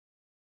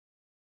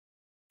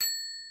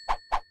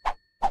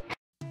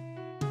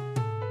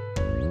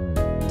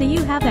Do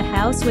you have a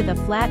house with a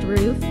flat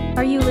roof,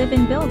 or you live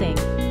in building?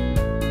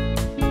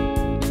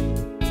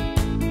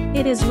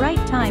 It is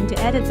right time to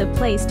edit the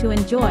place to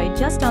enjoy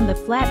just on the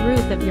flat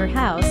roof of your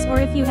house,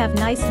 or if you have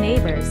nice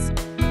neighbors.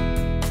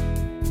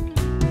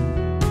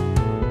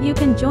 You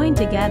can join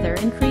together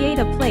and create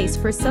a place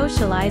for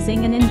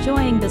socializing and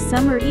enjoying the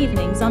summer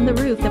evenings on the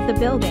roof of the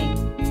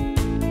building.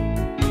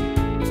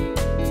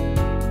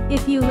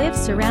 If you live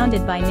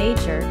surrounded by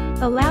nature,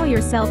 allow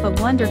yourself a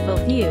wonderful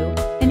view,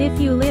 and if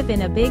you live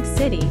in a big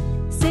city,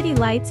 city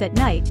lights at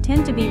night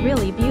tend to be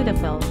really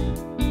beautiful.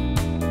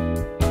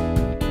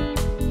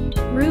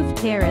 Roof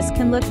terrace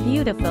can look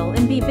beautiful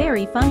and be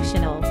very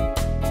functional.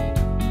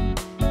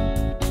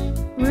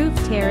 Roof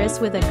terrace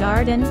with a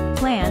garden,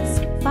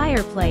 plants,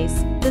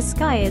 fireplace, the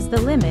sky is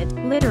the limit,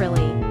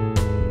 literally.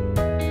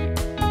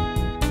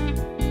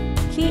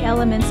 Key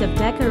elements of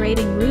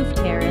decorating roof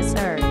terrace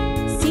are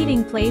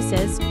seating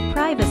places,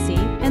 privacy,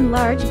 and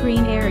large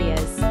green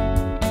areas.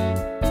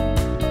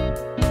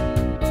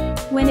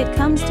 When it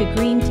comes to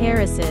green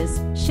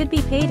terraces, should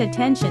be paid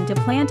attention to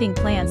planting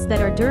plants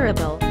that are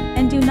durable,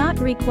 and do not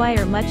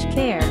require much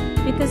care,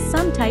 because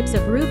some types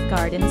of roof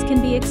gardens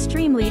can be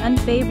extremely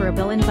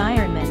unfavorable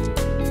environment.